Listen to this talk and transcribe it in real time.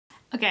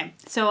Okay,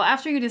 so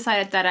after you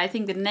decided that, I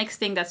think the next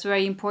thing that's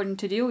very important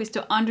to do is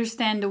to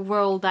understand the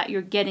world that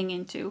you're getting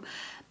into.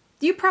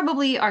 You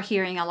probably are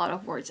hearing a lot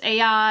of words.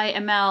 AI,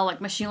 ML,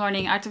 like machine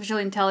learning, artificial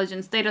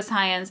intelligence, data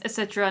science,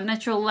 etc.,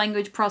 natural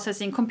language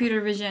processing,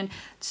 computer vision.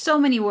 So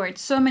many words,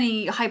 so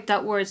many hyped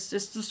out words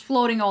just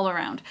floating all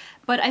around.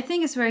 But I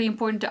think it's very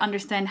important to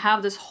understand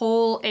how this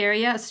whole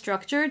area is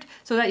structured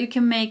so that you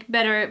can make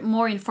better,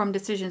 more informed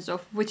decisions of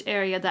which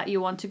area that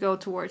you want to go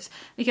towards.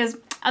 Because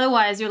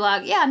otherwise you're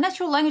like, yeah,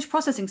 natural language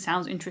processing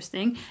sounds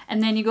interesting.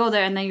 And then you go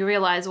there and then you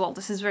realize, well,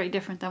 this is very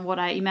different than what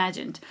I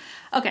imagined.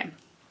 Okay.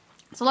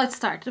 So let's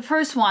start. The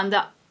first one,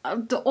 the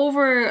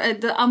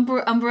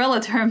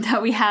umbrella term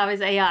that we have is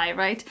AI,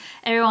 right?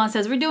 Everyone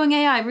says, we're doing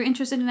AI, we're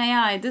interested in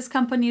AI, this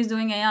company is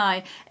doing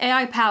AI,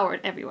 AI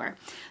powered everywhere.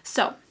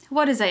 So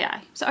what is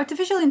AI? So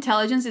artificial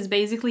intelligence is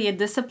basically a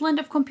discipline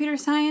of computer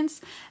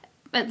science.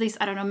 At least,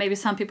 I don't know, maybe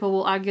some people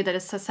will argue that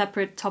it's a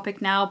separate topic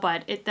now,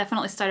 but it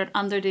definitely started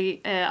under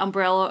the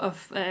umbrella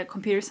of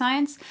computer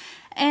science.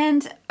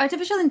 And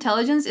artificial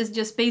intelligence is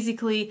just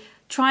basically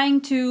trying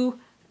to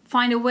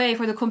find a way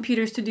for the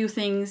computers to do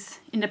things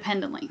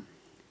independently.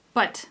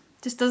 But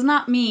this does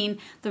not mean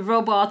the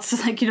robots,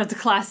 like, you know, the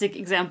classic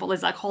example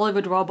is like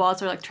Hollywood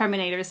robots or like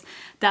Terminators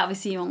that we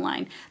see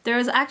online.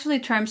 There's actually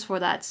terms for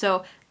that.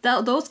 So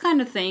those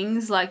kind of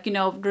things, like, you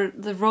know,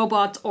 the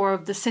robots or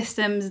the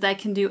systems that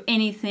can do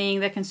anything,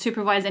 that can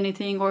supervise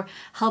anything or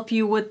help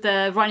you with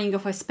the running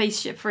of a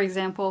spaceship, for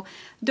example,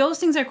 those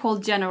things are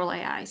called general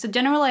AI. So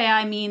general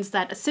AI means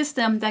that a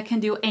system that can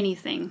do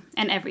anything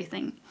and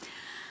everything.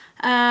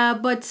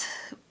 But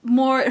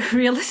more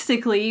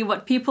realistically,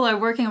 what people are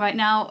working right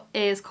now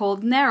is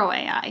called narrow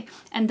AI.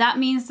 And that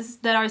means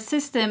that are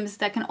systems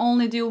that can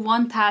only do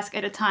one task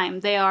at a time.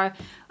 They are,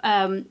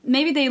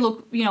 maybe they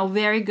look, you know,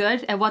 very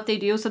good at what they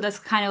do. So that's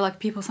kind of like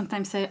people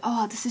sometimes say,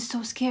 oh, this is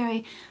so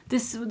scary. The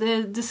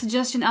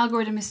suggestion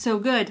algorithm is so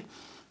good.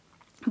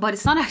 But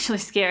it's not actually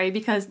scary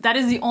because that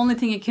is the only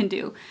thing it can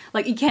do.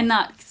 Like, it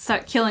cannot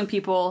start killing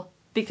people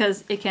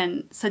because it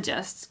can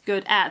suggest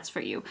good ads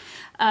for you.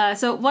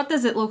 So what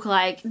does it look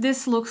like?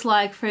 This looks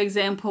like, for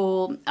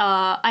example,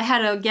 I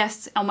had a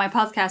guest on my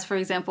podcast, for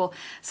example,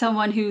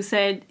 someone who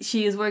said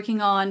she is working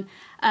on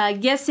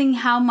guessing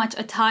how much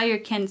a tire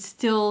can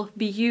still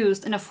be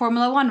used in a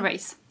Formula One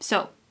race.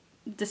 So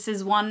this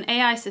is one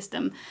AI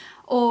system.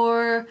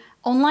 Or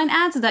online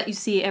ads that you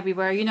see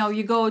everywhere. You know,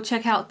 you go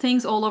check out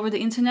things all over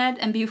the internet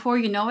and before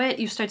you know it,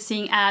 you start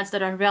seeing ads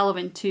that are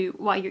relevant to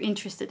what you're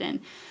interested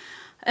in.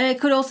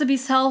 It could also be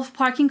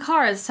self-parking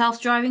cars,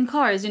 self-driving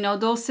cars. You know,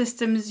 those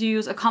systems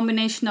use a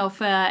combination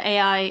of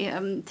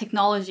AI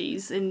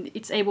technologies, and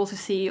it's able to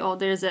see, oh,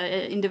 there's an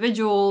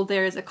individual,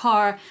 there's a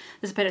car,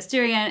 there's a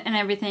pedestrian and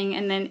everything,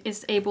 and then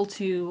it's able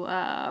to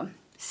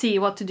see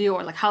what to do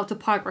or like how to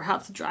park or how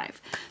to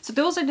drive. So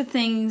those are the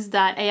things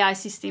that AI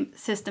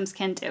systems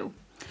can do.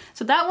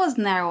 So that was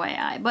narrow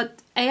AI, but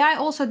AI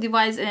also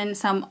divides in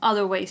some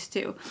other ways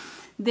too.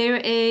 There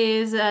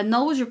is a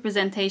knowledge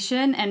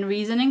representation and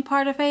reasoning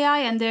part of AI,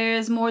 and there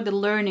is more the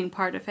learning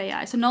part of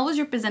AI. So knowledge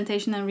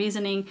representation and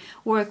reasoning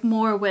work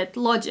more with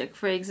logic.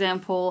 For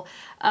example,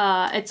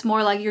 it's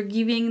more like you're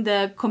giving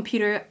the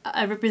computer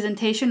a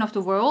representation of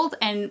the world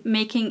and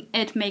making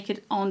it make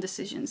its own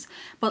decisions.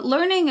 But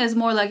learning is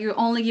more like you're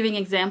only giving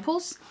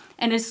examples,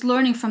 and it's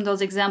learning from those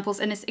examples,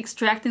 and it's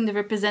extracting the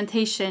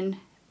representation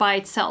by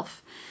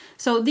itself.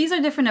 So these are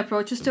different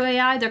approaches to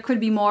AI. There could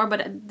be more,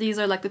 but these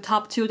are like the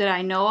top two that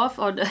I know of,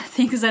 or the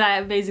things that I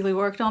have basically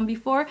worked on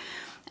before.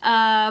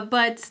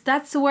 But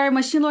that's where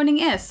machine learning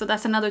is. So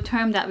that's another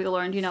term that we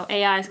learned. You know,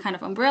 AI is kind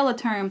of umbrella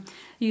term.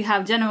 You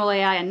have general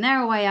AI and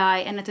narrow AI,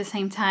 and at the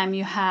same time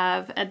you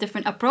have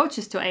different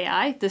approaches to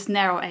AI, this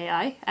narrow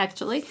AI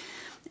actually.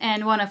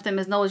 And one of them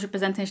is knowledge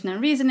representation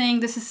and reasoning.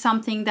 This is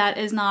something that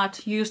is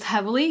not used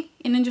heavily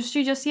in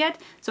industry just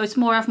yet. So it's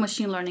more of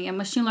machine learning, and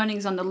machine learning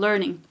is on the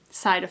learning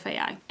side of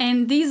AI.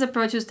 And these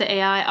approaches to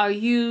AI are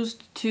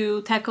used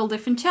to tackle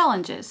different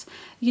challenges.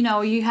 You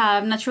know, you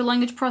have natural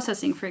language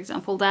processing, for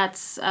example,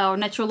 that's or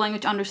natural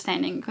language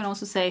understanding. You can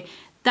also say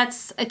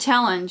that's a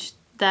challenge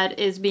that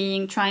is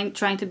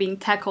trying to being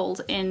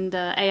tackled in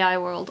the AI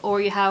world. Or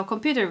you have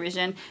computer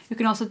vision. You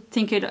can also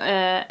think it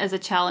as a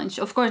challenge.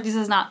 Of course, this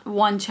is not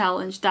one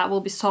challenge that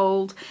will be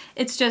solved.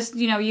 It's just,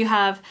 you know, you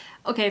have,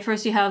 okay,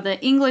 first you have the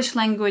English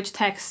language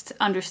text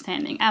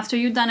understanding. After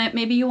you've done it,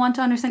 maybe you want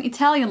to understand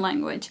Italian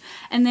language.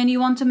 And then you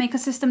want to make a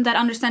system that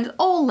understands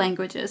all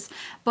languages.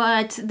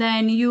 But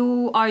then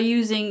you are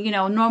using, you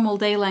know, normal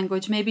day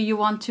language. Maybe you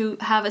want to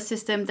have a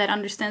system that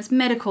understands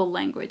medical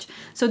language.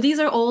 So these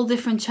are all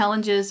different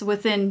challenges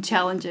within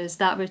challenges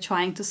that we're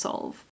trying to solve.